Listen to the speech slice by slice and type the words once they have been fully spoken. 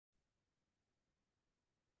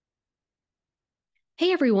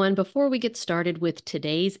Hey everyone, before we get started with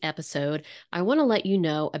today's episode, I want to let you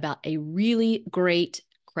know about a really great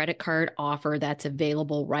credit card offer that's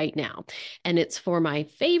available right now. And it's for my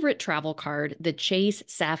favorite travel card, the Chase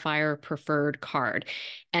Sapphire Preferred Card.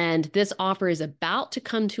 And this offer is about to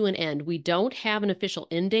come to an end. We don't have an official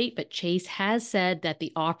end date, but Chase has said that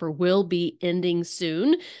the offer will be ending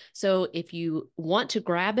soon. So if you want to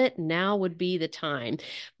grab it, now would be the time.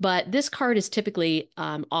 But this card is typically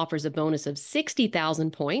offers a bonus of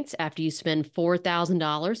 60,000 points after you spend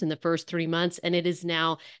 $4,000 in the first 3 months, and it is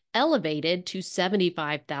now elevated to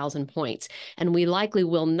 75,000 points. And we likely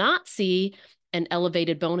will not see an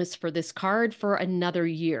elevated bonus for this card for another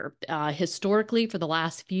year. Historically, for the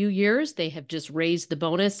last few years, they have just raised the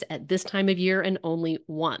bonus at this time of year and only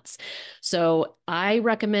once. So I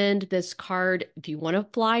recommend this card. If you want to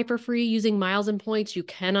fly for free using miles and points, you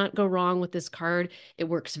cannot go wrong with this card. It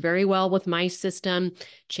works very well with my system.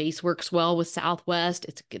 Chase works well with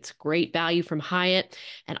Southwest. It's great value from Hyatt.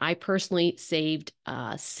 And I personally saved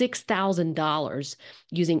 $6,000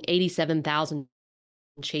 using 87,000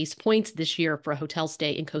 Chase points this year for a hotel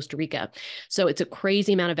stay in Costa Rica. So it's a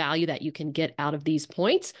crazy amount of value that you can get out of these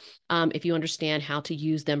points if you understand how to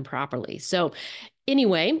use them properly. So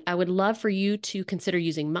anyway, I would love for you to consider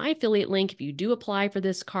using my affiliate link if you do apply for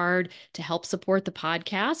this card to help support the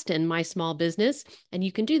podcast and my small business. And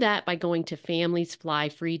you can do that by going to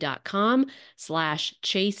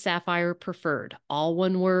familiesflyfree.com/Chase Sapphire Preferred. All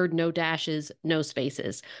one word, no dashes, no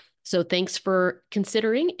spaces. So thanks for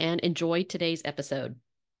considering and enjoy today's episode.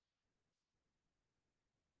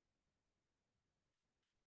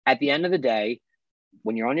 At the end of the day,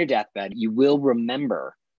 when you're on your deathbed, you will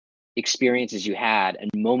remember experiences you had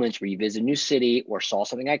and moments where you visited a new city or saw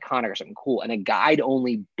something iconic or something cool. And a guide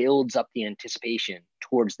only builds up the anticipation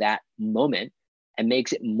towards that moment and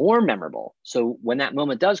makes it more memorable. So when that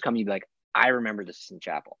moment does come, you'd be like, I remember this in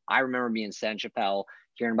Chapel. I remember being in Saint-Chapelle,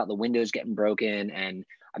 hearing about the windows getting broken. And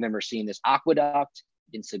I remember seeing this aqueduct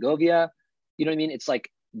in Segovia. You know what I mean? It's like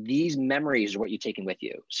these memories are what you're taking with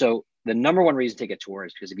you. So the number one reason to take a tour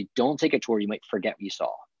is because if you don't take a tour, you might forget what you saw.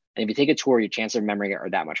 And if you take a tour, your chances of remembering it are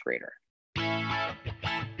that much greater.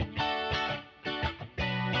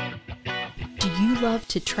 Do you love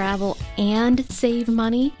to travel and save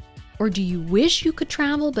money? Or do you wish you could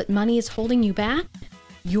travel, but money is holding you back?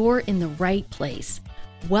 You're in the right place.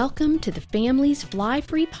 Welcome to the Families Fly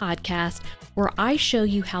Free podcast, where I show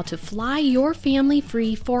you how to fly your family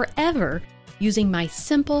free forever using my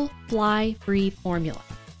simple fly free formula.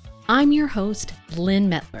 I'm your host, Lynn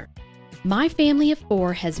Mettler. My family of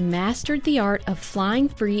 4 has mastered the art of flying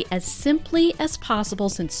free as simply as possible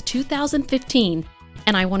since 2015,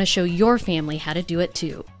 and I want to show your family how to do it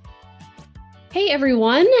too. Hey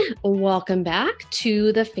everyone, welcome back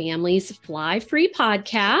to the Families Fly Free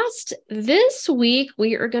podcast. This week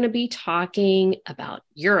we are going to be talking about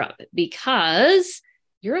Europe because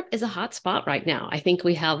Europe is a hot spot right now. I think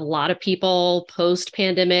we have a lot of people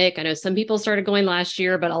post-pandemic. I know some people started going last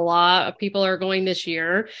year, but a lot of people are going this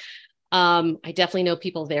year. I definitely know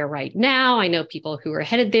people there right now. I know people who are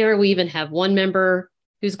headed there. We even have one member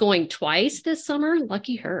who's going twice this summer.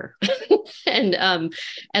 Lucky her. And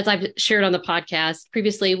as I've shared on the podcast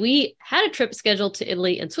previously, we had a trip scheduled to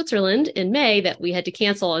Italy and Switzerland in May that we had to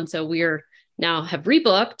cancel. And so we're now have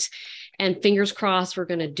rebooked, and fingers crossed we're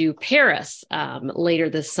going to do Paris later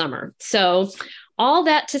this summer. So all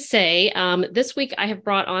that to say, this week I have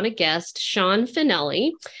brought on a guest, Sean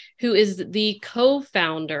Finelli, who is the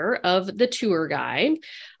co-founder of The Tour Guide.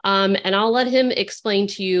 And I'll let him explain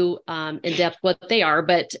to you in depth what they are,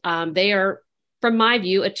 but they are, from my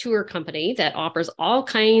view, a tour company that offers all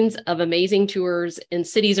kinds of amazing tours in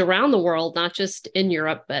cities around the world, not just in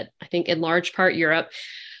Europe, but I think in large part Europe.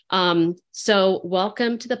 So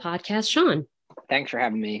welcome to the podcast, Sean. Thanks for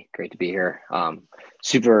having me. Great to be here. I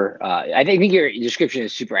think your description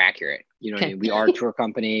is super accurate. You know, okay. We are a tour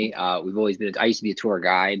company. We've always been, I used to be a tour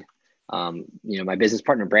guide. My business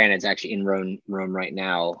partner, Brandon, is actually in Rome right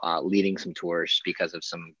now, leading some tours because of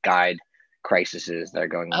some guide crises that are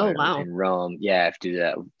going on in Rome. Yeah, if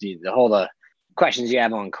the questions you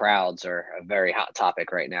have on crowds are a very hot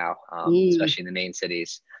topic right now, especially in the main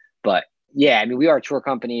cities. But yeah, I mean, we are a tour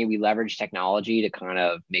company. We leverage technology to kind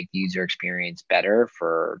of make the user experience better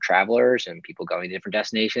for travelers and people going to different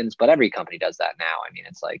destinations. But every company does that now. I mean,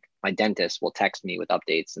 it's like my dentist will text me with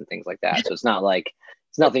updates and things like that. So it's not like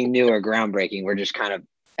it's nothing new or groundbreaking. We're just kind of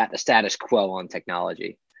at the status quo on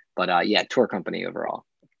technology. But yeah, tour company overall.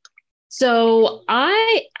 So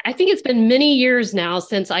I think it's been many years now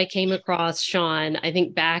since I came across Sean. I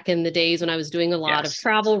think back in the days when I was doing a lot of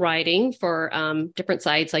travel writing for different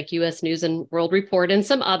sites like US News and World Report and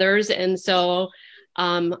some others. And so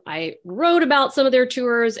I wrote about some of their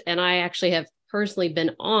tours, and I actually have personally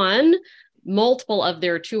been on multiple of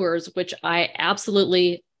their tours, which I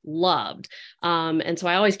absolutely loved. And so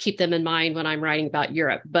I always keep them in mind when I'm writing about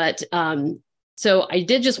Europe. But so I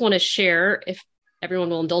did just want to share, if everyone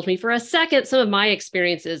will indulge me for a second, some of my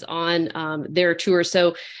experiences on their tour.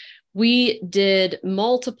 So we did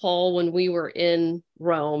multiple when we were in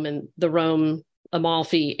Rome and the Rome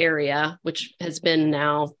Amalfi area, which has been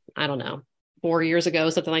now, I don't know, 4 years ago,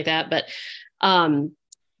 something like that. But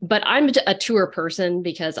I'm a tour person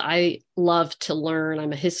because I love to learn.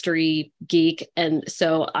 I'm a history geek. And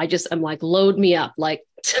so I'm like, load me up, like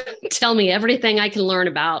tell me everything I can learn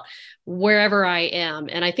about wherever I am.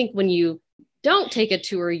 And I think when you don't take a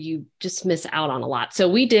tour, you just miss out on a lot. So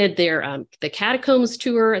we did their the catacombs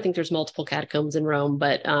tour. I think there's multiple catacombs in Rome,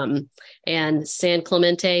 but and San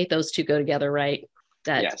Clemente, those two go together, right?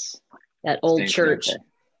 Yes. That old church.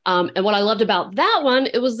 And what I loved about that one,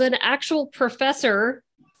 it was an actual professor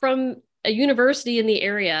from a university in the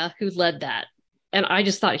area who led that. And I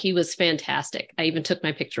just thought he was fantastic. I even took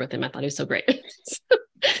my picture with him. I thought he was so great.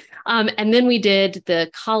 And then we did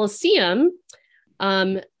the Colosseum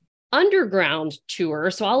underground tour.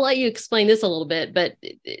 So I'll let you explain this a little bit, but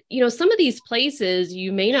some of these places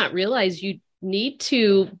you may not realize you need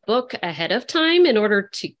to book ahead of time in order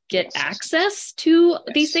to get access to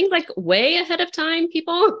these things, like way ahead of time,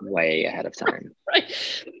 people. Way ahead of time. Right.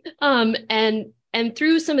 And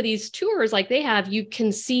through some of these tours, like they have, you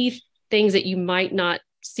can see things that you might not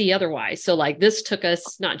see otherwise. So like this took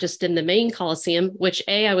us not just in the main Colosseum, which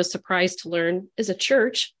I was surprised to learn is a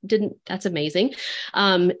church. That's amazing.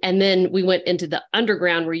 And then we went into the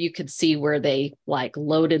underground where you could see where they like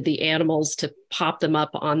loaded the animals to pop them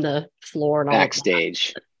up on the floor. And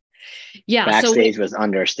Backstage. Yeah. Backstage was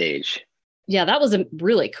understage. Yeah, that was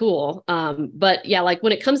really cool. But yeah, like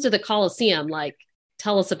when it comes to the Colosseum, like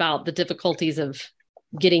tell us about the difficulties of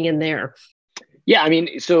getting in there. Yeah, I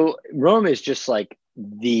mean, so Rome is just like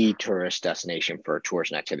the tourist destination for tours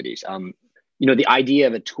and activities. The idea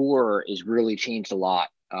of a tour is really changed a lot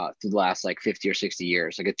through the last like 50 or 60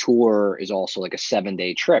 years. Like a tour is also like a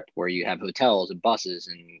 7-day trip where you have hotels and buses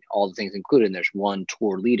and all the things included. And there's one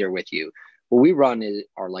tour leader with you. What we run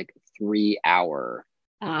are like 3-hour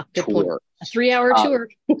tours. A 3-hour tour.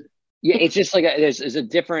 Yeah, it's just like there's a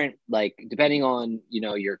different, like, depending on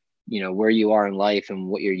your where you are in life and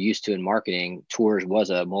what you're used to in marketing. Tours was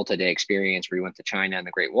a multi-day experience where you went to China and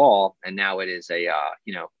the Great Wall, and now it is it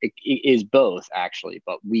is both actually,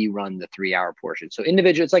 but we run the 3-hour portion. So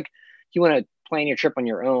individual, it's like if you want to plan your trip on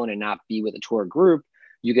your own and not be with a tour group,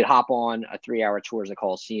 you could hop on a 3-hour tour of the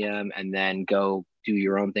Colosseum and then go do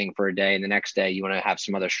your own thing for a day. And the next day you want to have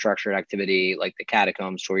some other structured activity like the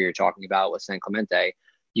catacombs tour you're talking about with San Clemente.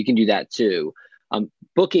 You can do that too.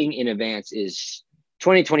 Booking in advance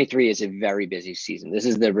 2023 is a very busy season. This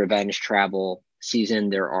is the revenge travel season.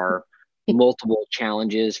 There are multiple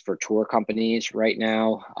challenges for tour companies right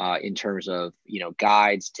now in terms of,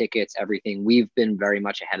 guides, tickets, everything. We've been very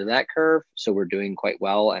much ahead of that curve. So we're doing quite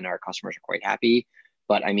well and our customers are quite happy.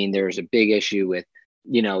 But I mean, there's a big issue with,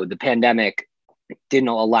 the pandemic didn't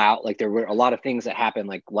allow, like there were a lot of things that happened,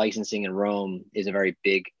 like licensing in Rome is a very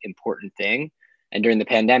big, important thing. And during the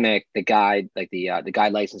pandemic, the guide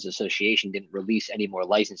license association didn't release any more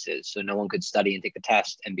licenses. So no one could study and take the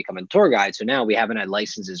test and become a tour guide. So now we haven't had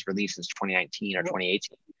licenses released since 2019 or 2018.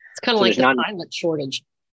 It's kind of like the pilot shortage.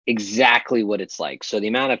 Exactly what it's like. So the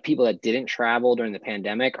amount of people that didn't travel during the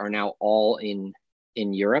pandemic are now all in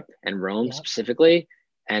Europe and Rome specifically.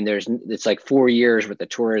 And it's like 4 years with the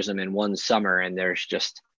tourism in one summer, and there's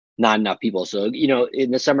just not enough people. So,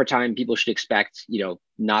 in the summertime, people should expect,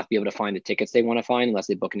 not be able to find the tickets they want to find unless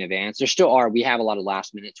they book in advance. There still are. We have a lot of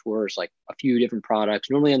last minute tours, like a few different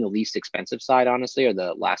products, normally on the least expensive side, honestly, or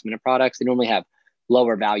the last minute products. They normally have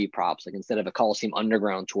lower value props. Like instead of a Colosseum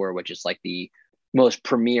Underground tour, which is like the most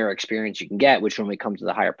premier experience you can get, which normally comes with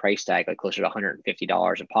a higher price tag, like closer to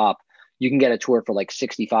 $150 a pop. You can get a tour for like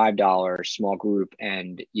 $65, small group.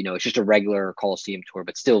 And, it's just a regular Colosseum tour,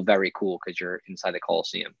 but still very cool because you're inside the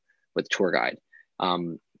Colosseum with tour guide.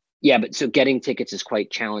 But so getting tickets is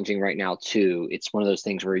quite challenging right now too. It's one of those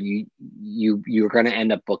things where you're going to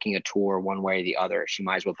end up booking a tour one way or the other. So you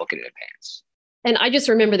might as well book it in advance. And I just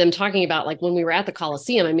remember them talking about, like, when we were at the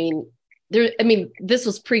Colosseum, this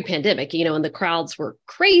was pre-pandemic, and the crowds were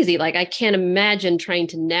crazy. Like, I can't imagine trying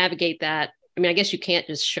to navigate that. I mean, I guess you can't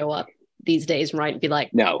just show up these days, right? And be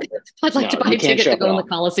like, no, I'd like to buy a ticket to go in the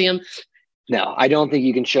Colosseum. No, I don't think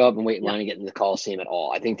you can show up and wait in line to get into the Coliseum at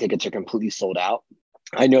all. I think tickets are completely sold out.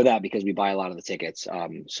 I know that because we buy a lot of the tickets.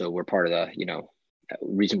 So we're part of the,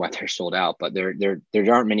 reason why they're sold out, but there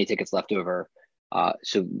aren't many tickets left over.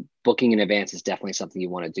 So booking in advance is definitely something you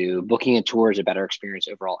want to do. Booking a tour is a better experience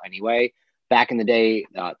overall anyway. Back in the day,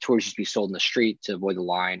 tours used to be sold in the street to avoid the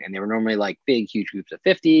line. And they were normally like big, huge groups of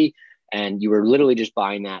 50. And you were literally just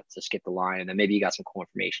buying that to skip the line. And then maybe you got some cool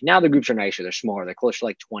information. Now the groups are nicer. They're smaller. They're closer to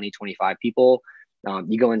like 20, 25 people.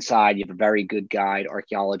 You go inside, you have a very good guide,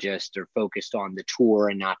 archaeologist. They're focused on the tour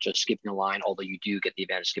and not just skipping the line, although you do get the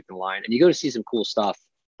advantage of skipping the line. And you go to see some cool stuff.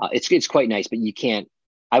 It's quite nice, but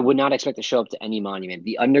I would not expect to show up to any monument.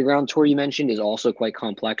 The underground tour you mentioned is also quite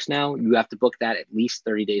complex now. You have to book that at least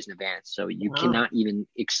 30 days in advance. So you cannot even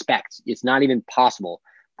expect, it's not even possible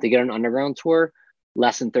to get an underground tour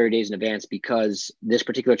less than 30 days in advance, because this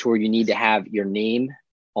particular tour, you need to have your name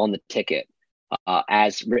on the ticket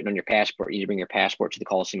as written on your passport. You need to bring your passport to the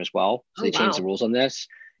Coliseum as well. So they changed the rules on this.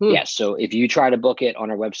 Yes. So if you try to book it on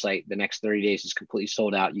our website, the next 30 days is completely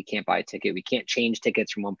sold out. You can't buy a ticket. We can't change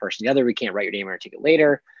tickets from one person to the other. We can't write your name on a ticket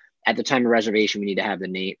later. At the time of reservation, we need to have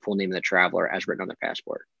the full name of the traveler as written on their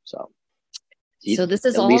passport. So this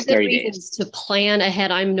is all good reasons to plan ahead.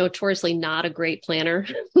 I'm notoriously not a great planner,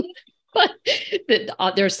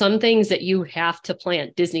 but there's some things that you have to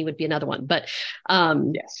plan. Disney would be another one, but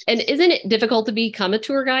yes. And isn't it difficult to become a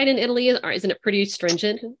tour guide in Italy? Or isn't it pretty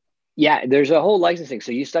stringent? Yeah, there's a whole licensing.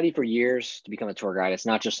 So you study for years to become a tour guide. It's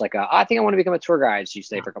not just like, I think I want to become a tour guide. So you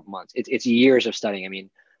stay for a couple months. It's years of studying. I mean,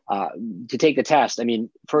 to take the test, I mean,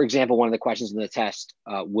 for example, one of the questions in the test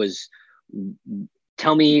was,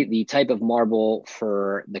 tell me the type of marble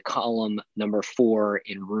for the column number 4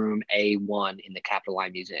 in room A1 in the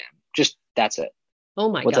Capitoline Museum. Just, that's it. Oh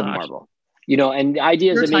my god. What type of marble? And the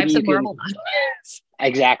idea is that maybe you can, marble.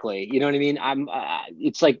 exactly. You know what I mean?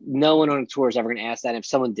 It's like no one on a tour is ever going to ask that. If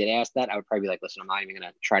someone did ask that, I would probably be like, listen, I'm not even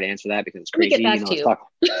going to try to answer that because it's crazy. Let me get back to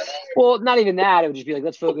you. Well, not even that. It would just be like,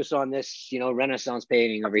 let's focus on this, Renaissance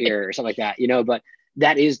painting over here or something like that, but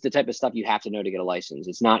that is the type of stuff you have to know to get a license.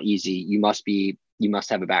 It's not easy. You must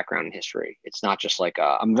have a background in history. It's not just like,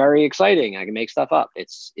 I'm very exciting, I can make stuff up.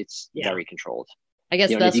 It's very controlled. I guess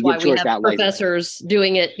that's why we have professors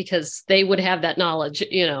doing it, because they would have that knowledge,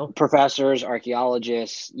 Professors,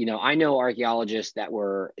 archaeologists, I know archaeologists that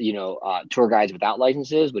were, tour guides without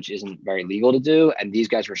licenses, which isn't very legal to do. And these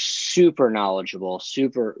guys were super knowledgeable,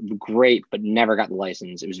 super great, but never got the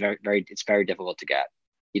license. It was it's very difficult to get,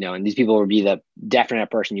 and these people would be the definite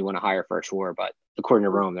person you want to hire for a tour, but according to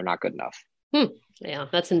Rome, they're not good enough. Yeah,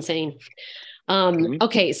 that's insane.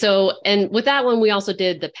 Okay. So, and with that one, we also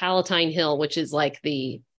did the Palatine Hill, which is like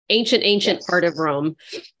the ancient part of Rome,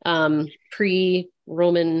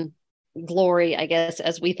 pre-Roman glory, I guess,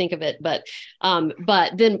 as we think of it. But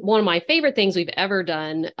then one of my favorite things we've ever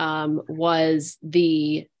done, was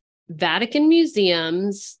the Vatican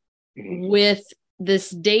museums with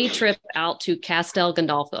this day trip out to Castel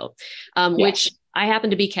Gandolfo, which I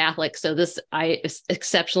happen to be Catholic. So I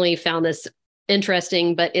exceptionally found this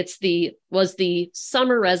interesting, but was the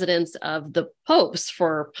summer residence of the popes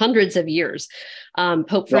for hundreds of years.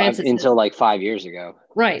 Pope Francis until like 5 years ago.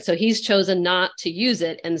 Right. So he's chosen not to use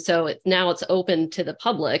it. And so now it's open to the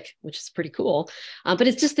public, which is pretty cool. But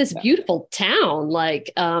it's just this beautiful town.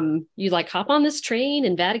 Like you like hop on this train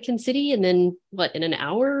in Vatican City and then in an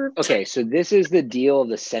hour? Okay. So this is the deal of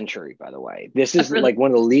the century, by the way. This is like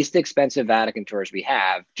one of the least expensive Vatican tours we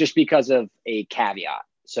have, just because of a caveat.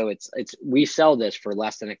 So we sell this for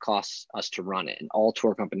less than it costs us to run it. And all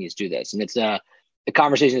tour companies do this. And the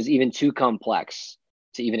conversation is even too complex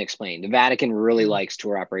to even explain. The Vatican really likes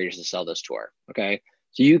tour operators to sell this tour. Okay.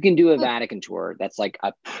 So you can do a Vatican tour. That's like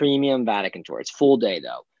a premium Vatican tour. It's full day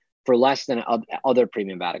though, for less than other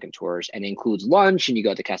premium Vatican tours, and includes lunch, and you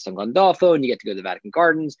go to Castel Gandolfo and you get to go to the Vatican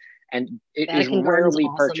Gardens, and it is rarely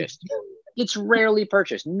purchased. It's rarely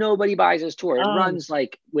purchased. Nobody buys this tour. It runs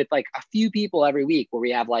like with like a few people every week, where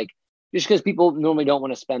we have like, just because people normally don't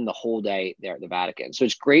want to spend the whole day there at the Vatican. So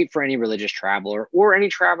it's great for any religious traveler or any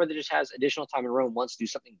traveler that just has additional time in Rome, wants to do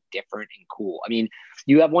something different and cool. I mean,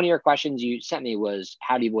 you have one of your questions you sent me was,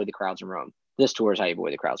 how do you avoid the crowds in Rome? This tour is how you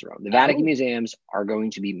avoid the crowds in Rome. The Vatican museums are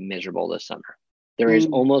going to be miserable this summer. There is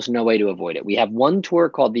almost no way to avoid it. We have one tour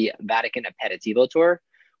called the Vatican Aperitivo Tour,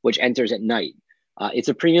 which enters at night. It's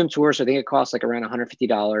a premium tour, so I think it costs like around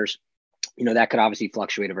 $150. That could obviously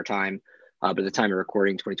fluctuate over time, but at the time of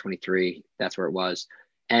recording, 2023, that's where it was.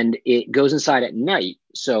 And it goes inside at night,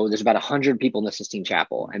 so there's about 100 people in the Sistine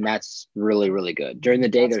Chapel, and that's really, really good. During the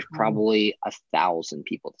day, there's probably 1,000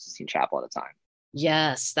 people at the Sistine Chapel at a time.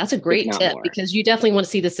 Yes, that's a great tip, because you definitely want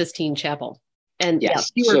to see the Sistine Chapel, and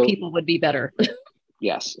fewer people would be better.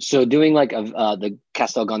 Yes. So doing like the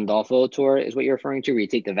Castel Gandolfo tour is what you're referring to, where you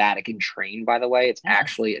take the Vatican train, by the way. It's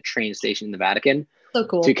actually a train station in the Vatican. So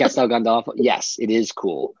cool. To Castel Gandolfo. Yes, it is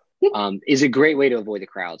cool. is a great way to avoid the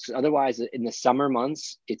crowds. Otherwise, in the summer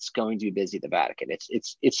months, it's going to be busy at the Vatican.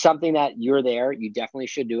 It's something that you're there. You definitely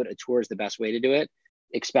should do it. A tour is the best way to do it.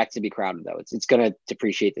 Expect to be crowded though. It's going to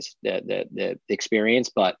depreciate the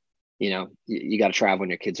experience, but you got to travel when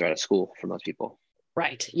your kids are out of school for most people.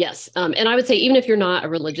 Right. Yes. And I would say, even if you're not a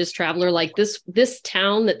religious traveler, like this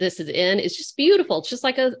town that this is in is just beautiful. It's just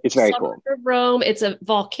like it's very cool. Of Rome. It's a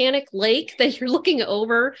volcanic lake that you're looking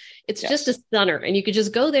over. It's just a stunner, and you could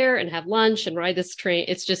just go there and have lunch and ride this train.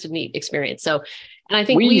 It's just a neat experience. So, and I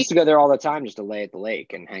think we used to go there all the time just to lay at the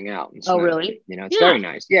lake and hang out. And oh, really? It's very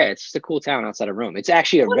nice. Yeah. It's just a cool town outside of Rome. It's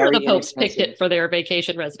actually the popes picked it for their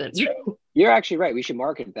vacation residence. You're actually right. We should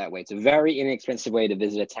market it that way. It's a very inexpensive way to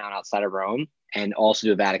visit a town outside of Rome and also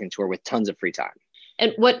do a Vatican tour with tons of free time.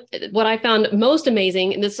 And what I found most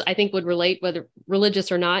amazing, and this I think would relate whether religious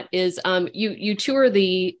or not, is you tour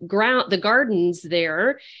the gardens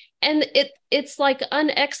there, and it's like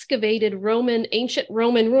unexcavated ancient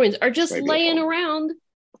Roman ruins are just laying around.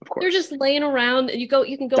 Of course. They're just laying around. You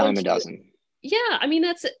can go dime a dozen. Yeah. I mean,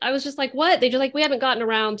 I was just like, what? They're just like, we haven't gotten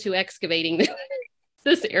around to excavating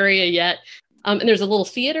this area yet. And there's a little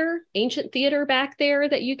ancient theater back there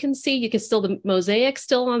that you can see. You can still, the mosaic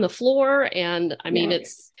still on the floor. And I mean,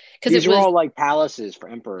 it's because these were all like palaces for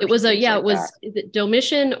emperors. It was is it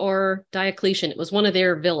Domitian or Diocletian? It was one of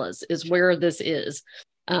their villas is where this is.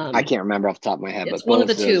 I can't remember off the top of my head, but one of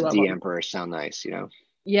the two of the emperors sound nice,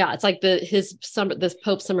 Yeah, it's like this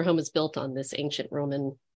Pope's summer home is built on this ancient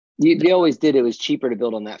Roman. They always did. It was cheaper to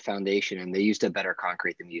build on that foundation, and they used a better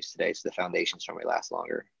concrete than we use today, so the foundations normally last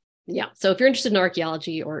longer. Yeah. So if you're interested in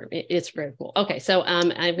archaeology, it's very cool. Okay. So I'm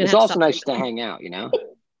going to. It's also nice to hang out,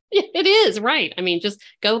 It is, right. I mean, just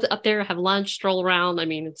go up there, have lunch, stroll around. I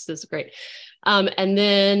mean, it's just great. And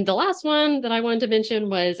then the last one that I wanted to mention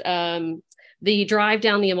was the drive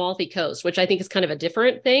down the Amalfi Coast, which I think is kind of a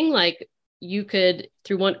different thing. Like you could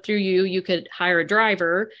you could hire a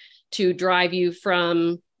driver to drive you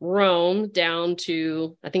from Rome down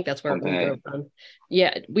to, I think that's where we drove from.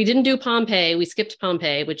 Yeah, we didn't do Pompeii. We skipped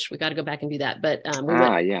Pompeii, which we got to go back and do that. But we went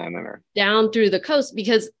I remember down through the coast,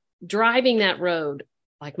 because driving that road,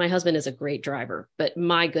 like my husband is a great driver, but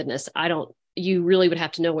my goodness, you really would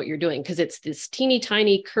have to know what you're doing, because it's this teeny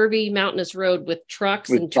tiny curvy mountainous road with trucks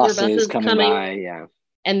and tour buses coming by,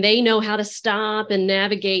 and they know how to stop and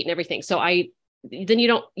navigate and everything. So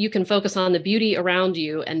you can focus on the beauty around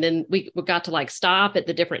you. And then we got to like stop at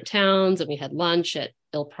the different towns, and we had lunch at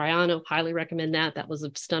Il Priano. Highly recommend that. That was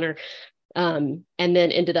a stunner. And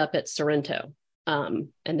then ended up at Sorrento. And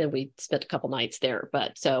then we spent a couple nights there.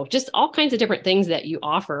 But so just all kinds of different things that you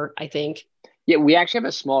offer, I think. Yeah, we actually have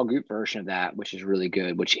a small group version of that, which is really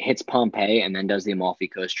good, which hits Pompeii and then does the Amalfi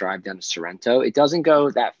Coast drive down to Sorrento. It doesn't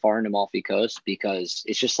go that far into Amalfi Coast because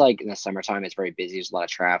it's just like in the summertime, it's very busy. There's a lot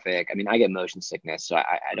of traffic. I mean, I get motion sickness, so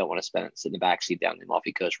I don't want to sit in the backseat down the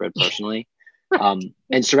Amalfi Coast road personally.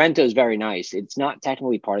 And Sorrento is very nice. It's not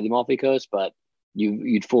technically part of the Amalfi Coast, but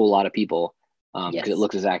you'd fool a lot of people because it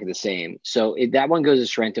looks exactly the same. So that one goes to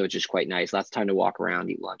Sorrento, which is quite nice. Lots of time to walk around,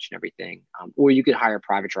 eat lunch and everything. Or you could hire a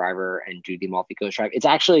private driver and do the Amalfi Coast drive. It's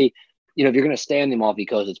actually, if you're going to stay on the Amalfi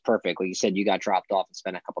Coast, it's perfect. Like you said, you got dropped off and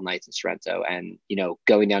spent a couple nights in Sorrento, and,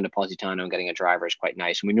 going down to Positano and getting a driver is quite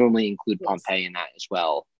nice. And we normally include Pompeii in that as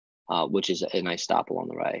well, which is a nice stop along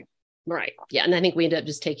the way. Right. Yeah. And I think we ended up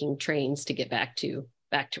just taking trains to get back to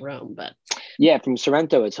Rome. But yeah, from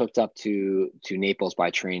Sorrento, it's hooked up to Naples by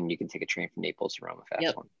train. You can take a train from Naples to Rome, a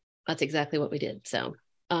fast one. That's exactly what we did. So,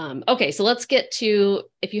 okay. So let's get to,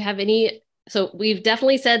 if you have any, so we've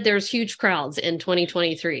definitely said there's huge crowds in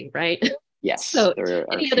 2023, right? Yes. So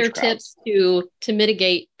any other tips to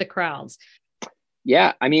mitigate the crowds?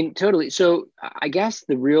 Yeah, I mean, totally. So I guess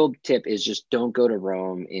the real tip is just don't go to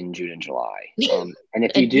Rome in June and July. And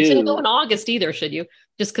if you do, shouldn't go in August either, should you?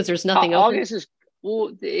 Just because there's nothing open. August is,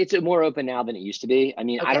 well, it's more open now than it used to be. I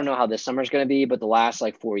mean, I don't know how this summer is going to be, but the last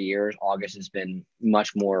 4 years, August has been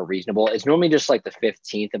much more reasonable. It's normally just the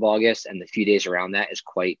 15th of August, and the few days around that is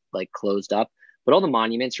quite closed up. But all the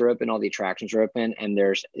monuments are open, all the attractions are open, and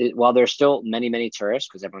while there's still many, many tourists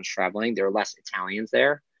because everyone's traveling, there are less Italians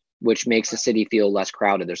there, which makes the city feel less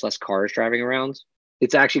crowded. There's less cars driving around.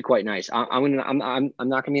 It's actually quite nice. I'm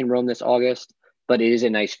not gonna be in Rome this August, but it is a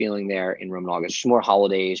nice feeling there in Rome in August. Just more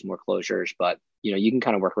holidays, more closures, but you can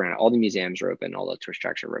kind of work around it. All the museums are open, all the tourist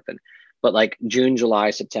attractions are open. But June, July,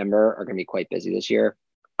 September are gonna be quite busy this year.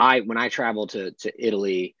 When I travel to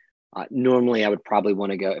Italy, normally I would probably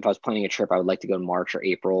want to go, if I was planning a trip, I would like to go in March or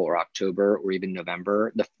April or October or even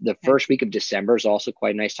November. The first week of December is also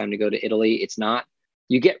quite a nice time to go to Italy. It's not,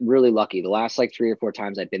 you get really lucky. The last 3 or 4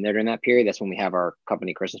 times I've been there during that period, that's when we have our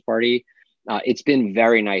company Christmas party. It's been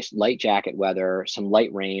very nice, light jacket weather, some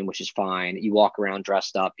light rain, which is fine. You walk around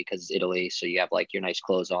dressed up because it's Italy, so you have like your nice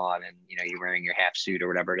clothes on, and you're wearing your half suit or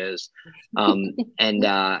whatever it is, and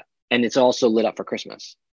it's also lit up for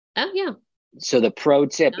Christmas. Oh yeah. So the pro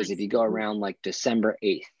tip is Nice. if you go around like December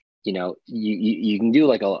 8th, you can do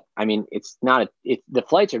like it's not the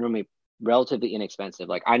flights are normally relatively inexpensive.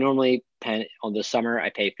 Like I normally pay on the summer, I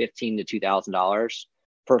pay $1,500 to $2,000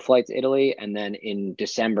 for a flight to Italy. And then in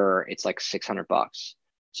December, it's like $600.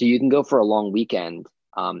 So you can go for a long weekend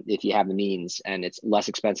if you have the means, and it's less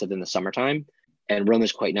expensive than the summertime. And Rome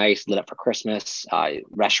is quite nice, lit up for Christmas.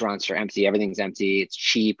 Restaurants are empty. Everything's empty. It's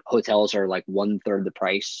cheap. Hotels are like 1/3 the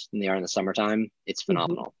price than they are in the summertime. It's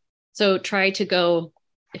phenomenal. So try to go,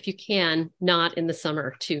 if you can, not in the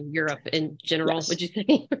summer, to Europe in general, Yes. would you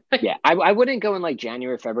think? Yeah, I wouldn't go in like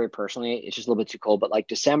January, February personally. It's just a little bit too cold, but like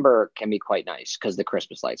December can be quite nice because the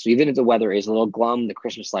Christmas lights. So even if the weather is a little glum, the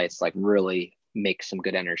Christmas lights like really make some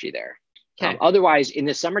good energy there. Okay. Otherwise, in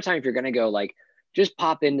the summertime, if you're going to go, like just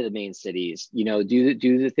pop into the main cities, do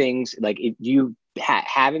the things like if you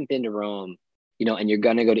haven't been to Rome, and you're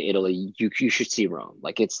going to go to Italy, you should see Rome.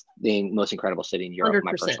 Like it's the most incredible city in Europe, in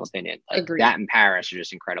my 100%. personal opinion. Like Agreed. that and Paris are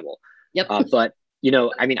just incredible. Yep. But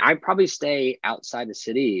I mean, I probably stay outside the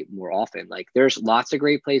city more often. Like there's lots of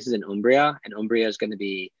great places in Umbria, and Umbria is going to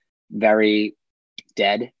be very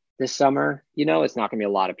dead this summer. It's not going to be a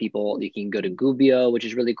lot of people. You can go to Gubbio, which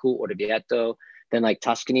is really cool, or to Vieto. Then like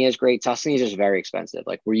Tuscany is great. Tuscany is just very expensive.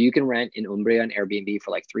 Like where you can rent in Umbria an Airbnb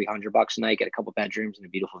for like $300 a night, get a couple bedrooms and a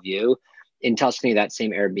beautiful view. In Tuscany, that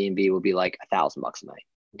same Airbnb will be like $1,000 a night.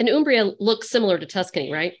 And Umbria looks similar to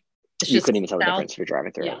Tuscany, right? You couldn't even tell the difference if you're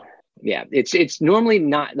driving through. Yeah. It's normally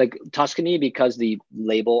not like Tuscany because the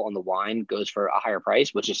label on the wine goes for a higher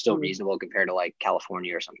price, which is still reasonable compared to like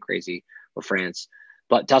California or something crazy, or France.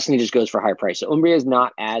 But Tuscany just goes for a higher price. So Umbria is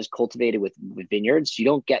not as cultivated with vineyards. You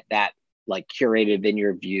don't get that like curated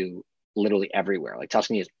vineyard view literally everywhere. Like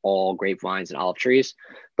Tuscany is all grapevines and olive trees,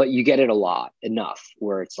 but you get it enough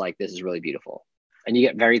where it's like, this is really beautiful. And you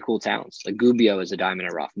get very cool towns. Like Gubbio is a diamond in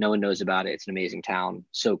the rough. No one knows about it. It's an amazing town.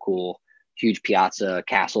 So cool. Huge piazza,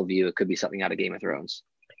 castle view. It could be something out of Game of Thrones.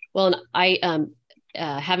 Well, I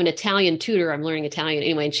have an Italian tutor. I'm learning Italian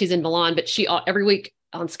anyway, and she's in Milan, but she every week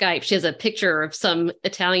on Skype, she has a picture of some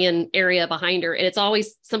Italian area behind her. And it's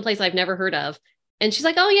always someplace I've never heard of. And she's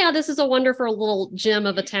like, oh yeah, this is a wonderful little gem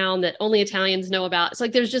of a town that only Italians know about. It's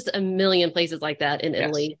like, there's just a million places like that in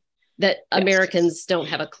Italy that Americans don't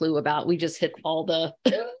have a clue about. We just hit all the...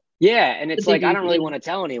 Yeah. And it's like, I don't really want to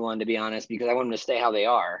tell anyone, to be honest, because I want them to stay how they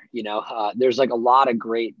are. There's like a lot of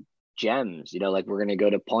great gems, like we're going to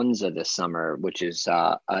go to Ponza this summer, which is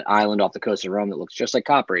an island off the coast of Rome that looks just like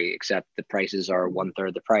Capri, except the prices are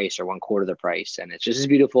 1/3 the price or 1/4 the price. And it's just as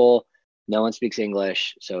beautiful. No one speaks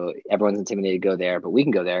English, so everyone's intimidated to go there, but we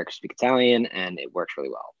can go there because we speak Italian, and it works really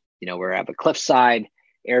well. We're at a cliffside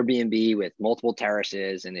Airbnb with multiple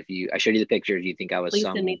terraces, and I showed you the pictures, you think I was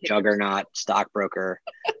some juggernaut stockbroker,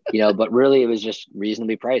 but really it was just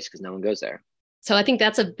reasonably priced because no one goes there. So I think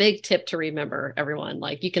that's a big tip to remember, everyone.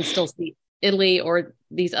 Like you can still see Italy or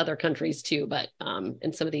these other countries too, but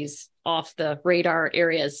in some of these off the radar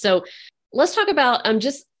areas. So let's talk about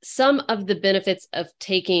just some of the benefits of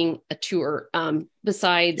taking a tour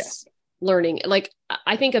besides learning. Like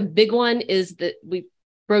I think a big one is that we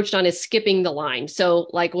broached on is skipping the line. So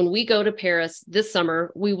like when we go to Paris this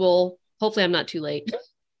summer, we will, hopefully I'm not too late,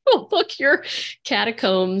 we'll book your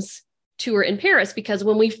catacombs tour in Paris, because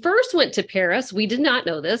when we first went to Paris, we did not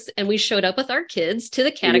know this, and we showed up with our kids to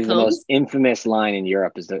the catacombs. The most infamous line in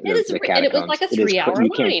Europe is the catacombs. And it was like a 3-hour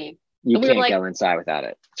line. You can't go inside without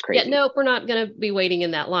it. It's crazy. Yeah, nope, we're not going to be waiting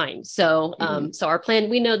in that line. So, so our plan,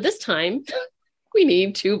 we know this time we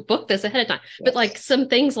need to book this ahead of time. Yes. But like some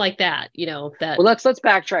things like that, that. Well, let's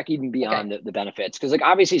backtrack even beyond the benefits, because like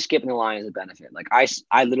obviously skipping the line is a benefit. Like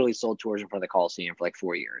I literally sold tours in front of the Coliseum for like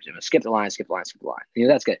 4 years. Skip the line.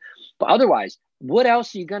 That's good. But otherwise, what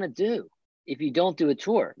else are you gonna do if you don't do a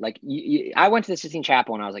tour? Like I went to the Sistine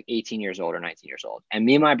Chapel when I was like 18 years old or 19 years old, and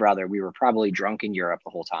me and my brother, we were probably drunk in Europe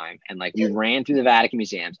the whole time, and like we ran through the Vatican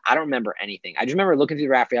museums. I don't remember anything. I just remember looking through the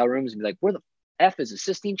Raphael rooms and be like, where the F is the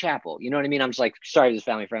Sistine Chapel? You know what I mean? I'm just like, sorry, this is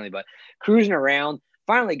family friendly, but cruising around,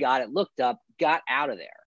 finally got it, looked up, got out of there.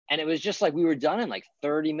 And it was just like, we were done in like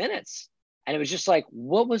 30 minutes. And it was just like,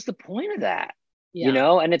 what was the point of that?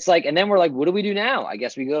 Yeah. And it's like, and then we're like, what do we do now? I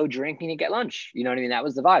guess we go drinking and get lunch. You know what I mean? That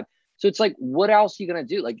was the vibe. So it's like, what else are you going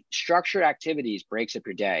to do? Like structured activities breaks up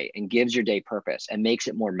your day and gives your day purpose and makes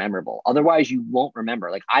it more memorable. Otherwise you won't remember.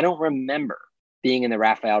 Like, I don't remember being in the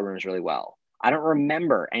Raphael rooms really well. I don't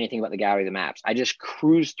remember anything about the Gallery of the Maps. I just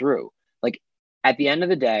cruised through. Like at the end of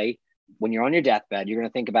the day, when you're on your deathbed, you're going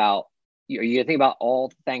to think about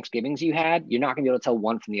all Thanksgivings you had. You're not going to be able to tell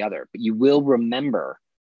one from the other, but you will remember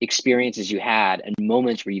experiences you had and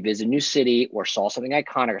moments where you visited a new city or saw something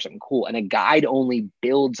iconic or something cool. And a guide only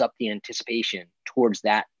builds up the anticipation towards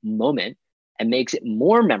that moment and makes it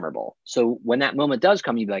more memorable. So when that moment does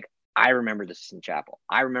come, you'd be like, I remember the Sistine Chapel.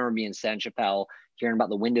 I remember being in Sainte-Chapelle, hearing about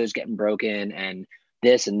the windows getting broken and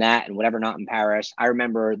this and that and whatever not in Paris. I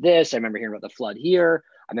remember this. I remember hearing about the flood here.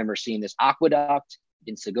 I remember seeing this aqueduct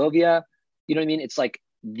in Segovia. You know what I mean? It's like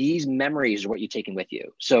these memories are what you're taking with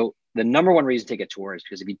you. So the number one reason to take a tour is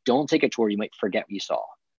because if you don't take a tour, you might forget what you saw.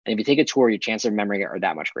 And if you take a tour, your chances of remembering it are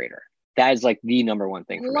that much greater. That is like the number one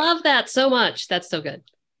thing for me. Love that so much. That's so good.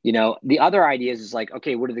 You know, the other ideas is like,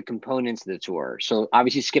 okay, what are the components of the tour? So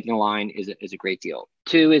obviously skipping a line is a great deal.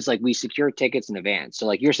 Two is like we secure tickets in advance. So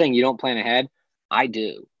like you're saying you don't plan ahead. I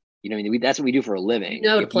do. You know, that's what we do for a living. You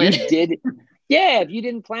know, to plan. Yeah, if you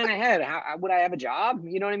didn't plan ahead, how would I have a job?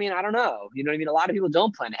 You know what I mean? I don't know. You know what I mean? A lot of people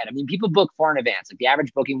don't plan ahead. I mean, people book far in advance. Like the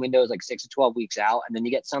average booking window is like 6 to 12 weeks out. And then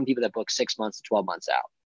you get some people that book 6 months to 12 months out,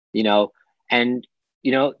 you know, and,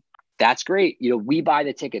 you know, that's great. You know, we buy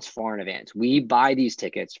the tickets far in advance. We buy these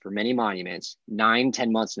tickets for many monuments 9-10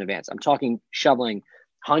 months in advance. I'm talking shoveling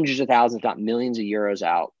hundreds of thousands, if not millions of euros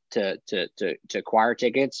out to acquire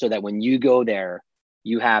tickets so that when you go there,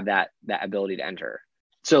 you have that ability to enter.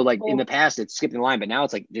 So like in the past, it's skipping the line, but now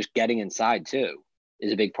it's like just getting inside too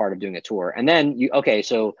is a big part of doing a tour. And then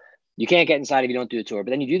so you can't get inside if you don't do the tour,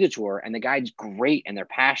 but then you do the tour and the guide's great and they're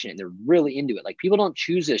passionate and they're really into it. Like people don't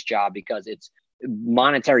choose this job because it's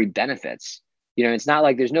monetary benefits. You know, it's not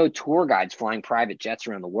like there's no tour guides flying private jets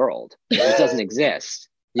around the world. It just doesn't exist.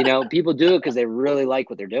 You know, people do it because they really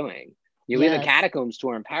like what they're doing. You know, we have a catacombs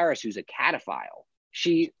tour in Paris who's a cataphile.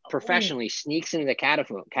 She professionally sneaks into the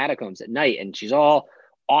catacombs at night and she's all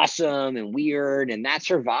awesome and weird and that's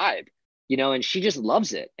her vibe, you know, and she just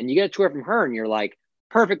loves it. And you get a tour from her and you're like,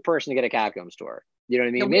 perfect person to get a catacombs tour. You know what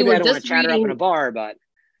I mean? Maybe I don't want to chat her up in a bar, but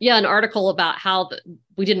an article about how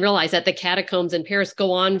we didn't realize that the catacombs in Paris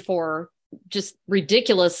go on for just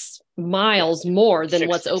ridiculous miles more than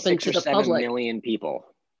what's open to the public. 7 million people.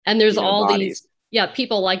 And there's all these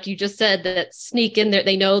people like you just said that sneak in there.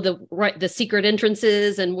 They know the secret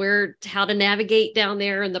entrances and how to navigate down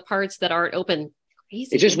there and the parts that aren't open.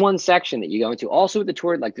 Crazy. It's just one section that you go into. Also with the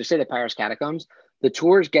tour, like to say the Paris catacombs, the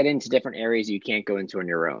tours get into different areas you can't go into on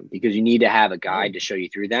your own because you need to have a guide to show you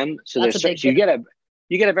through them. So you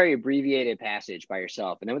get a very abbreviated passage by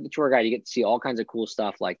yourself. And then with the tour guide, you get to see all kinds of cool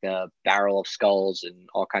stuff like the barrel of skulls and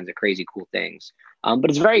all kinds of crazy cool things. But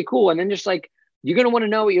it's very cool. And then just like, you're going to want to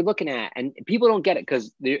know what you're looking at. And people don't get it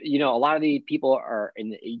because, you know, a lot of the people are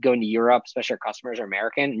going to Europe, especially our customers are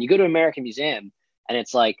American. And you go to an American museum and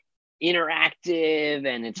it's like interactive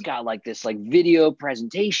and it's got like this like video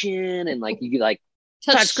presentation and like you can like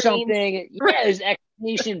touch something. Yeah, there's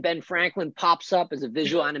explanation. Ben Franklin pops up as a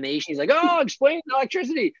visual animation. He's like, oh, explain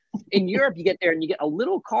electricity. In Europe, you get there and you get a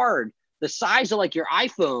little card the size of like your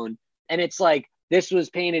iPhone. And it's like, this was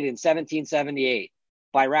painted in 1778.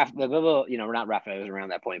 By Raphael, you know, we're not Raphael, it was around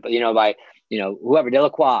that point, but, you know, by, you know, whoever,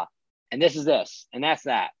 Delacroix, and this is this, and that's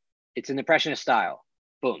that. It's an impressionist style.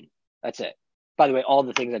 Boom. That's it. By the way, all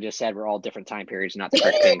the things I just said were all different time periods, not the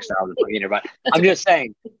correct painting style, but I'm just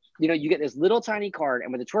saying, you know, you get this little tiny card,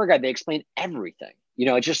 and with the tour guide, they explain everything. You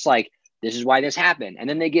know, it's just like, this is why this happened. And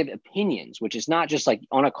then they give opinions, which is not just like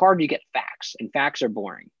on a card, you get facts, and facts are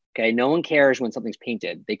boring. Okay. No one cares when something's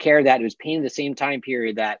painted. They care that it was painted the same time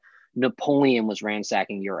period that Napoleon was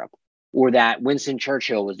ransacking Europe, or that Winston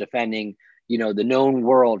Churchill was defending, you know, the known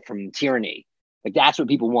world from tyranny. Like that's what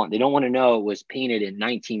people want. They don't want to know it was painted in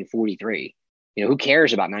 1943. You know, who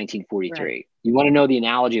cares about 1943? Right. You want to know the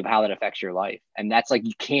analogy of how that affects your life. And that's like,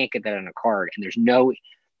 you can't get that on a card. And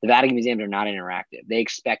the Vatican museums are not interactive. They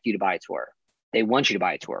expect you to buy a tour. They want you to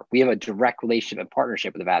buy a tour. We have a direct relationship and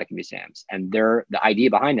partnership with the Vatican museums. And the idea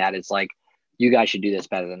behind that is like, you guys should do this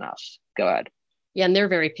better than us. Go ahead. Yeah, and they're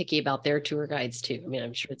very picky about their tour guides too. I mean,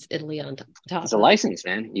 I'm sure it's Italy on top. It's a license,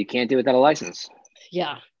 man. You can't do it without a license.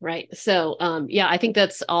 Yeah, right. So, I think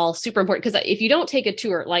that's all super important because if you don't take a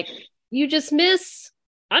tour, like you just miss,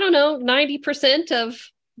 90% of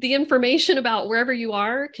the information about wherever you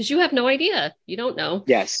are because you have no idea. You don't know.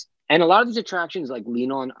 Yes. And a lot of these attractions like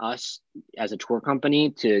lean on us as a tour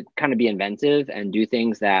company to kind of be inventive and do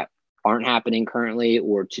things that aren't happening currently,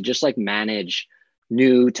 or to just like manage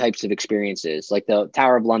new types of experiences like the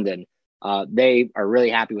Tower of London. They are really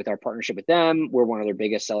happy with our partnership with them. We're one of their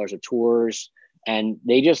biggest sellers of tours, and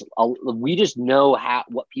we just know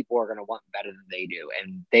what people are going to want better than they do.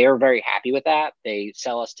 And they are very happy with that. They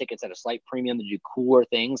sell us tickets at a slight premium to do cooler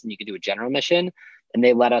things than you can do a general admission. and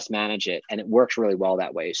they let us manage it, and it works really well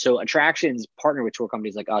that way. So attractions partner with tour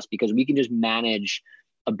companies like us because we can just manage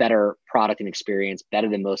a better product and experience better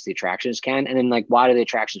than most of the attractions can. And then like, why do the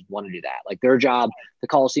attractions want to do that? Like their job, the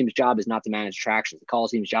Coliseum's job is not to manage attractions. The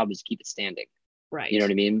Coliseum's job is to keep it standing. Right. You know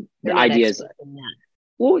what I mean? They're the idea is, that.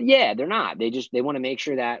 well, yeah, they're not. They want to make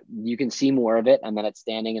sure that you can see more of it and that it's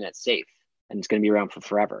standing and it's safe and it's going to be around for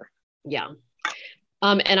forever. Yeah.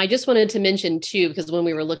 And I just wanted to mention too, because when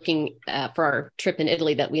we were looking for our trip in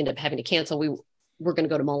Italy that we ended up having to cancel, we were going to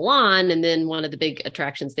go to Milan. And then one of the big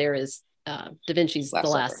attractions there is Da Vinci's The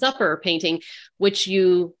Last Supper painting, which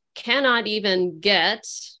you cannot even get.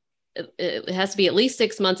 It has to be at least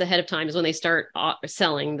 6 months ahead of time is when they start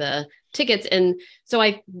selling the tickets. And so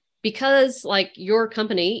because like your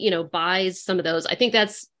company, buys some of those, I think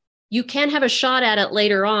you can have a shot at it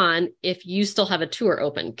later on if you still have a tour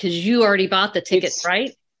open because you already bought the tickets,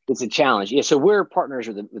 right? It's a challenge. Yeah. So we're partners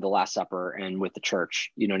with the Last Supper and with the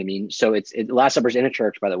church, you know what I mean? So Last Supper's in a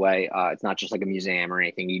church, by the way. It's not just like a museum or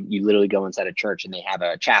anything. You literally go inside a church and they have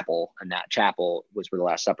a chapel, and that chapel was where the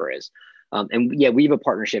Last Supper is. And yeah, we have a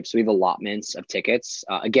partnership. So we have allotments of tickets.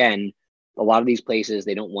 Again, a lot of these places,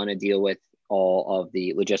 they don't want to deal with all of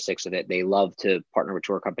the logistics of it. They love to partner with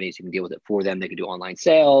tour companies who can deal with it for them. They can do online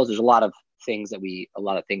sales. There's a lot of things we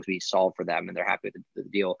solve for them, and they're happy with the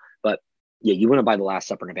deal. But yeah, you want to buy the Last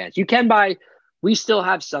Supper in advance. You can buy, we still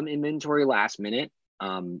have some inventory last minute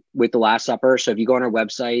with the Last Supper. So if you go on our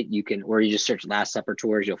website, you can, or you just search Last Supper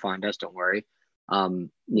tours, you'll find us. Don't worry.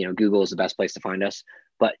 Google is the best place to find us.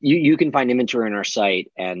 But you can find inventory on our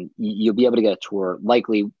site, and you'll be able to get a tour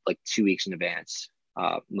likely like 2 weeks in advance,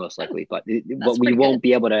 most likely. But you most likely won't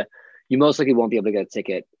be able to get a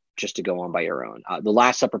ticket just to go on by your own. The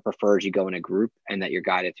Last Supper prefers you go in a group and that you're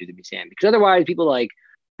guided through the museum, because otherwise people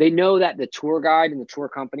they know that the tour guide and the tour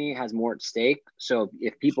company has more at stake. So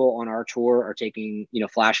if people on our tour are taking,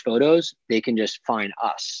 flash photos, they can just find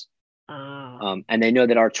us. And they know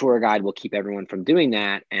that our tour guide will keep everyone from doing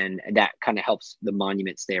that. And that kind of helps the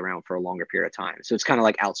monument stay around for a longer period of time. So it's kind of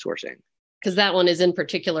like outsourcing. Because that one is in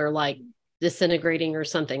particular like disintegrating or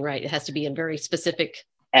something, right? It has to be in very specific.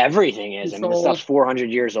 Everything is. Controlled. I mean, the stuff's 400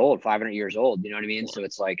 years old, 500 years old. You know what I mean? Yeah. So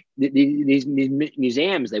it's like these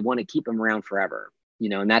museums, they want to keep them around forever.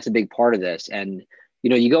 And that's a big part of this. And,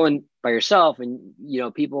 you go in by yourself and,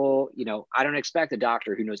 people, I don't expect a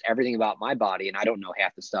doctor who knows everything about my body and I don't know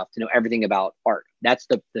half the stuff to know everything about art. That's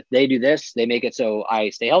they do this, they make it so I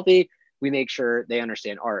stay healthy. We make sure they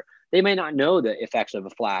understand art. They may not know the effects of a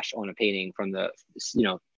flash on a painting from the,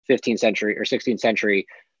 15th century or 16th century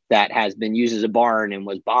that has been used as a barn and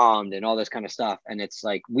was bombed and all this kind of stuff. And it's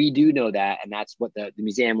like, we do know that. And that's what the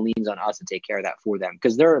museum leans on us to take care of that for them,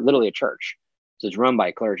 because they're literally a church. So it's run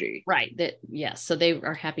by clergy. Right. Yes. So they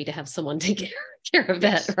are happy to have someone take care of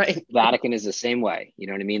that. Yes. Right. Vatican is the same way. You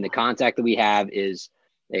know what I mean? The contact that we have is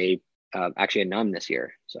actually a nun this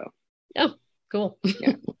year. So. Oh, cool.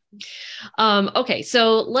 Yeah. Okay.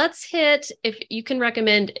 So let's hit, if you can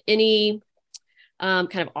recommend any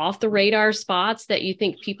kind of off the radar spots that you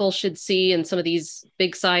think people should see in some of these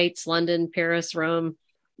big sites, London, Paris, Rome.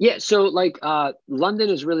 Yeah, so London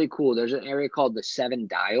is really cool. There's an area called the Seven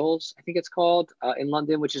Dials, I think it's called, in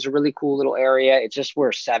London, which is a really cool little area. It's just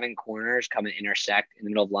where 7 corners come and intersect in the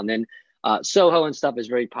middle of London. Soho and stuff is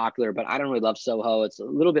very popular, but I don't really love Soho. It's a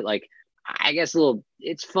little bit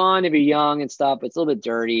it's fun if you're young and stuff. It's a little bit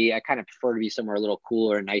dirty. I kind of prefer to be somewhere a little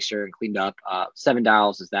cooler and nicer and cleaned up. Seven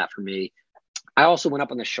Dials is that for me. I also went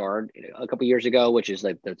up on the Shard a couple of years ago, which is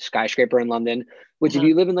like the skyscraper in London, which if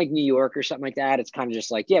you live in like New York or something like that, it's kind of just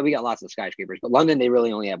like, yeah, we got lots of skyscrapers, but London, they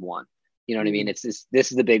really only have one. You know what I mean? It's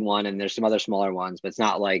this is the big one, and there's some other smaller ones, but it's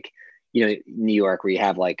not like, New York where you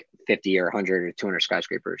have like 50 or 100 or 200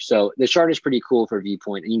 skyscrapers. So the Shard is pretty cool for a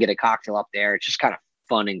viewpoint, and you can get a cocktail up there. It's just kind of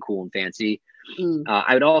fun and cool and fancy.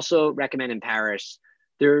 I would also recommend in Paris,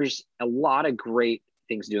 there's a lot of great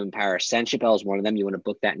things to do in Paris. Saint-Chapelle is one of them. You want to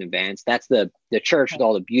book that in advance. That's the church with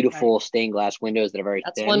all the beautiful stained glass windows that are very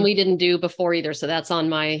thin. That's one we didn't do before either. So that's on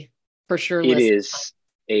my for sure list. It is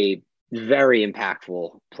a very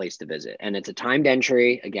impactful place to visit. And it's a timed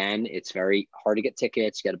entry. Again, it's very hard to get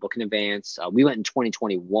tickets. You got to book in advance. We went in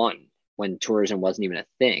 2021 when tourism wasn't even a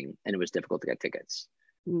thing and it was difficult to get tickets.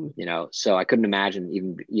 So I couldn't imagine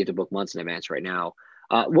even you have to book months in advance right now.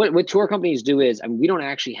 What tour companies do is, we don't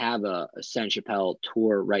actually have a Saint-Chapelle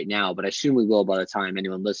tour right now, but I assume we will by the time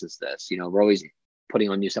anyone listens to this. We're always putting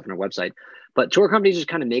on new stuff on our website, but tour companies just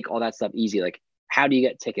kind of make all that stuff easy. Like, how do you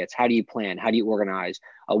get tickets? How do you plan? How do you organize?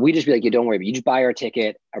 We just be like, don't worry, but you just buy our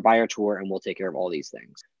ticket or buy our tour and we'll take care of all these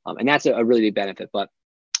things. And that's a really big benefit. But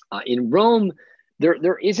in Rome,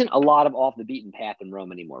 there isn't a lot of off the beaten path in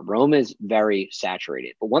Rome anymore. Rome is very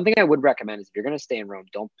saturated. But one thing I would recommend is if you're going to stay in Rome,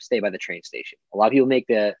 don't stay by the train station. A lot of people make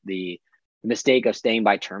the mistake of staying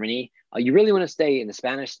by Termini. You really want to stay in the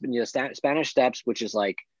Spanish Steps, which is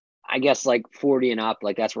like, I guess like 40 and up.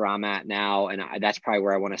 Like that's where I'm at now, and that's probably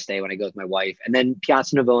where I want to stay when I go with my wife. And then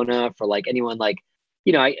Piazza Navona for like anyone like,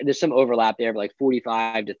 there's some overlap there, but like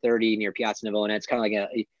 45 to 30 near Piazza Navona. It's kind of like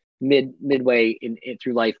a midway in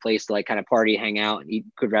through life place to like kind of party, hang out, and eat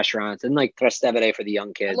good restaurants, and like Trastevere for the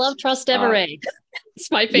young kids. I love Trastevere.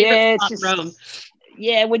 It's my favorite spot in Rome.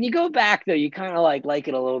 Yeah, when you go back though, you kind of like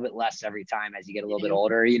it a little bit less every time as you get a little bit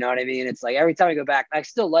older. You know what I mean? It's like every time I go back, I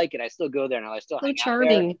still like it. I still go there and I still hang out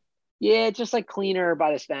there. Yeah, it's just like cleaner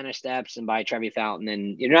by the Spanish Steps and by Trevi Fountain,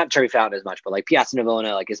 and not Trevi Fountain as much, but like Piazza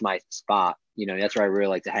Navona like is my spot. That's where I really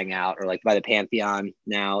like to hang out, or like by the Pantheon.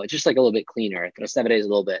 Now it's just like a little bit cleaner. Trastevere is a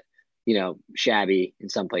little bit shabby in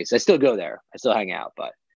some places. I still go there. I still hang out,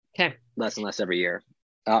 but less and less every year.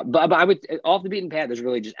 But I would, off the beaten path is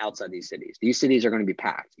really just outside these cities. These cities are going to be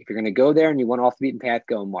packed. If you're going to go there and you want off the beaten path,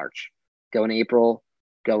 go in March, go in April,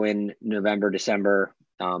 go in November, December,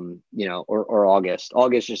 or August.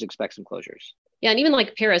 August, just expect some closures. Yeah. And even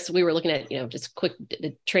like Paris, we were looking at, just quick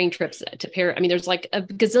train trips to Paris. I mean, there's like a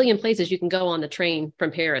gazillion places you can go on the train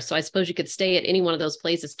from Paris. So I suppose you could stay at any one of those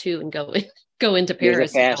places too and go into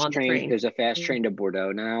Paris. There's a fast train. There's a fast train to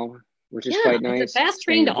Bordeaux now, which is quite nice. It's a fast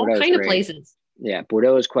train to all kinds of places. Yeah,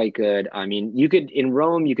 Bordeaux is quite good. I mean, in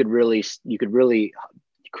Rome, you could really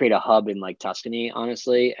create a hub in like Tuscany,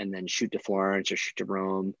 honestly, and then shoot to Florence or shoot to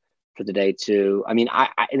Rome for the day too. I mean, I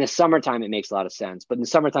in the summertime, it makes a lot of sense, but in the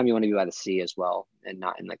summertime, you want to be by the sea as well and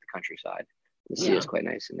not in like the countryside. The sea is quite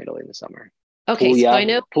nice in Italy in the summer. Okay, Puglia, so I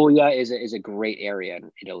know Puglia is a great area in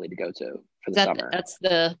Italy to go to for the summer. That's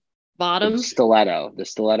the bottom. The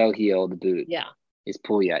stiletto heel, the boot. Yeah, is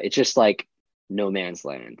Puglia. It's just like no man's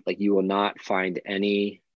land. Like you will not find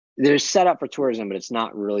any. There's set up for tourism, but it's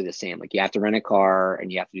not really the same. Like you have to rent a car and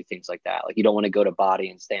you have to do things like that. Like you don't want to go to Bari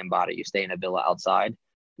and stay in Bari. You stay in a villa outside.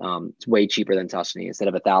 It's way cheaper than Tuscany. Instead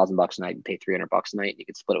of $1,000 a night, you pay $300 a night. You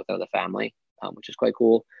can split it with other family, which is quite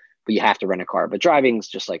cool. But you have to rent a car. But driving's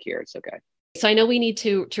just like here. It's okay. So I know we need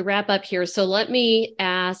to wrap up here. So let me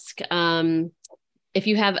ask if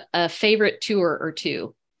you have a favorite tour or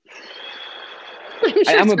two. I'm sure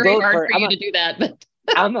it's very hard for you to do that, but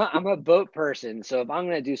I'm a boat person. So if I'm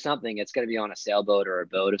going to do something, it's going to be on a sailboat or a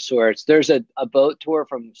boat of sorts. There's a boat tour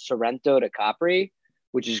from Sorrento to Capri,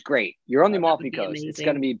 which is great. You're on the Amalfi Coast. Amazing. It's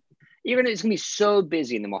going to be so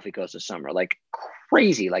busy in the Amalfi Coast this summer, like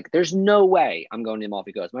crazy. Like there's no way I'm going to the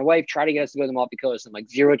Amalfi Coast. My wife tried to get us to go to the Amalfi Coast. I'm like,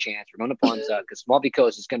 zero chance. We're going to Ponza because Amalfi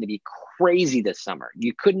Coast is going to be crazy this summer.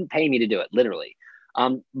 You couldn't pay me to do it, literally.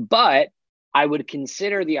 But I would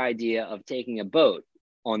consider the idea of taking a boat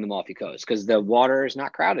on the Amalfi Coast because the water is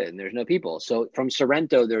not crowded and there's no people. So from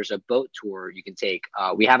Sorrento, there's a boat tour you can take.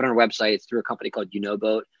 We have it on our website. It's through a company called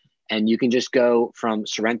Boat. And you can just go from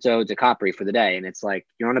Sorrento to Capri for the day. And it's like,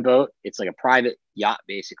 you're on a boat. It's like a private yacht,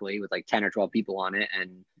 basically, with like 10 or 12 people on it.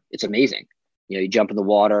 And it's amazing. You jump in the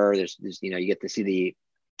water. There's you get to see the,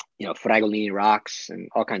 Fragolini rocks and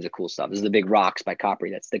all kinds of cool stuff. This is the big rocks by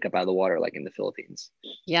Capri that stick up out of the water, like in the Philippines.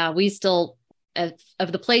 Yeah, we still,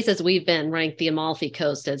 of the places we've been, rank the Amalfi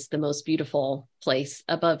Coast as the most beautiful place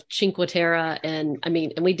above Cinque Terre. And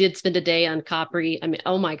we did spend a day on Capri. I mean,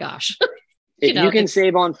 oh my gosh. If you can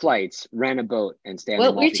save on flights, rent a boat and stay on the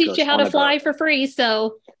Amalfi Coast. We teach you how to fly for free.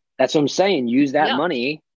 So that's what I'm saying. Use that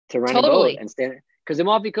money to rent a boat and stay. Because the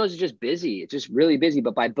Amalfi Coast is just busy. It's just really busy.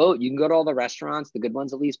 But by boat, you can go to all the restaurants, the good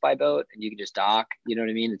ones at least by boat, and you can just dock. You know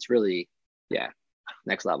what I mean? It's really,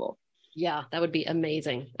 next level. Yeah, that would be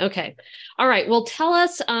amazing. Okay. All right. Well, tell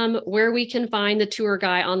us where we can find the tour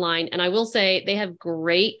guy online. And I will say they have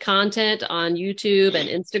great content on YouTube and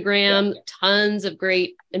Instagram, tons of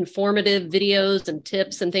great informative videos and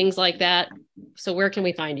tips and things like that. So where can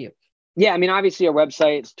we find you? Yeah, obviously our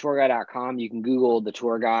website is tourguy.com. You can Google the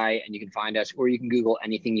tour guy and you can find us, or you can Google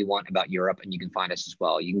anything you want about Europe and you can find us as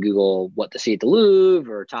well. You can Google what to see at the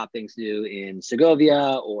Louvre or top things to do in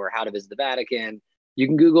Segovia or how to visit the Vatican. You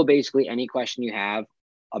can Google basically any question you have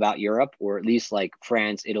about Europe, or at least like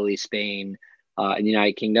France, Italy, Spain, and the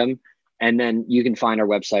United Kingdom. And then you can find our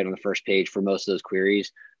website on the first page for most of those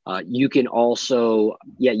queries. You can also,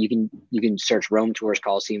 you can search Rome tours,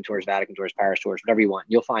 Colosseum tours, Vatican tours, Paris tours, whatever you want.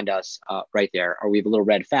 You'll find us right there. Or we have a little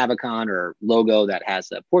red favicon or logo that has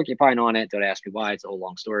a porcupine on it. Don't ask me why, it's a whole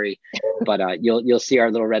long story. But you'll see our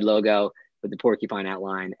little red logo with the porcupine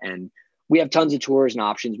outline. And we have tons of tours and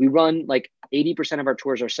options. We run like 80% of our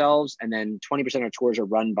tours ourselves, and then 20% of our tours are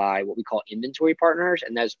run by what we call inventory partners.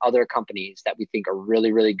 And there's other companies that we think are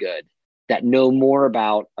really, really good that know more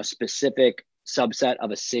about a specific subset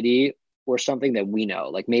of a city or something that we know.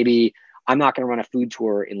 Like maybe I'm not going to run a food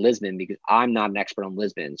tour in Lisbon because I'm not an expert on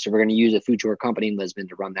Lisbon. So we're going to use a food tour company in Lisbon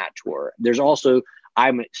to run that tour. There's also,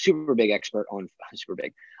 I'm a big expert on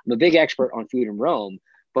food in Rome.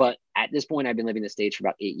 But at this point, I've been living in the States for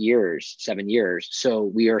about 7 years. So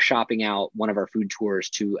we are shopping out one of our food tours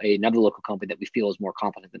to another local company that we feel is more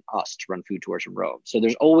competent than us to run food tours in Rome. So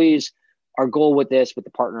there's always, our goal with this, with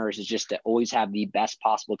the partners, is just to always have the best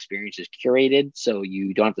possible experiences curated. So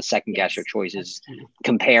you don't have to second guess your choices,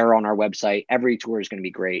 compare on our website. Every tour is going to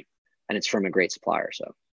be great, and it's from a great supplier.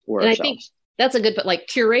 So we're ourselves. I think that's a good, but like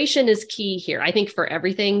curation is key here. I think for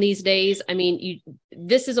everything these days, I mean,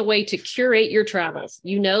 this is a way to curate your travels.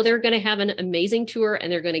 You know, they're going to have an amazing tour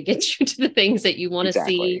and they're going to get you to the things that you want to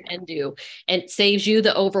see and do. And it saves you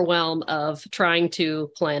the overwhelm of trying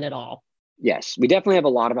to plan it all. Yes, we definitely have a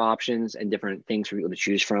lot of options and different things for people to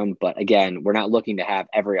choose from. But again, we're not looking to have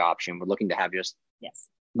every option. We're looking to have just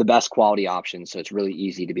the best quality options. So it's really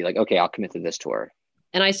easy to be like, okay, I'll commit to this tour.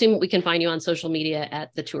 And I assume we can find you on social media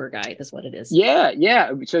at The Tour Guide is what it is. Yeah.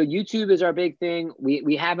 So YouTube is our big thing.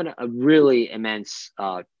 We have a really immense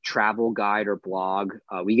travel guide or blog.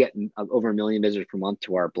 We get over 1 million visitors per month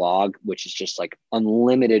to our blog, which is just like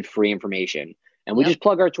unlimited free information. And we just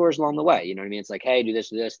plug our tours along the way. You know what I mean? It's like, hey, do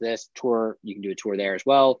this tour. You can do a tour there as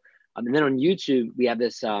well. And then on YouTube, we have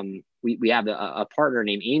this, we have a partner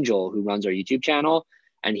named Angel who runs our YouTube channel.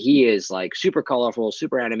 And he is like super colorful,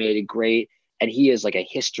 super animated, great. And he is like a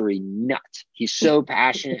history nut. He's so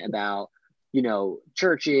passionate about,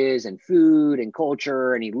 churches and food and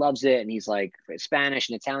culture, and he loves it. And he's like Spanish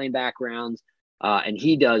and Italian backgrounds. And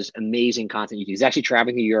he does amazing content. He's actually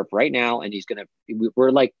traveling to Europe right now. And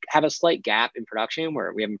we're like have a slight gap in production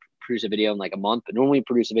where we haven't produced a video in like a month, but normally we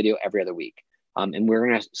produce a video every other week. And we're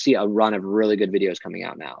going to see a run of really good videos coming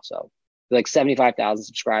out now. So like 75,000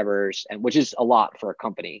 subscribers, and which is a lot for a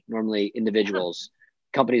company. Normally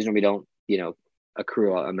companies normally don't,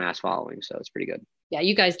 accrue a mass following. So it's pretty good. Yeah,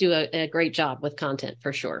 you guys do a great job with content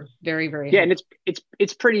for sure. Very, very helpful. And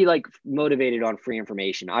it's pretty like motivated on free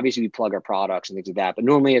information. Obviously we plug our products and things like that, but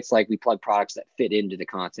normally it's like we plug products that fit into the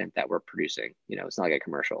content that we're producing. It's not like a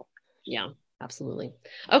commercial. Yeah, absolutely.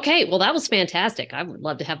 Okay, well, that was fantastic. I would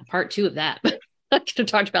love to have a part 2 of that. I could have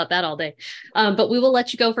talked about that all day. But we will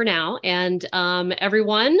let you go for now. And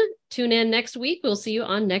everyone, tune in next week. We'll see you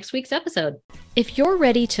on next week's episode. If you're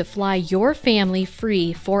ready to fly your family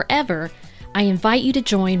free forever, I invite you to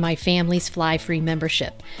join my Family's Fly Free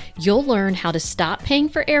membership. You'll learn how to stop paying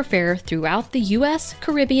for airfare throughout the US,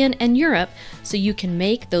 Caribbean, and Europe so you can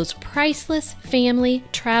make those priceless family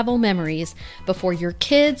travel memories before your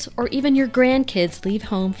kids or even your grandkids leave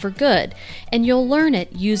home for good. And you'll learn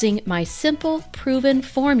it using my simple, proven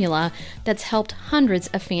formula that's helped hundreds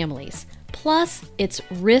of families. Plus, it's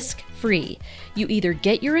risk-free. You either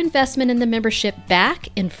get your investment in the membership back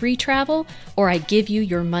in free travel, or I give you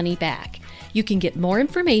your money back. You can get more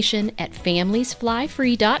information at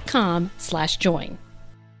familiesflyfree.com/join.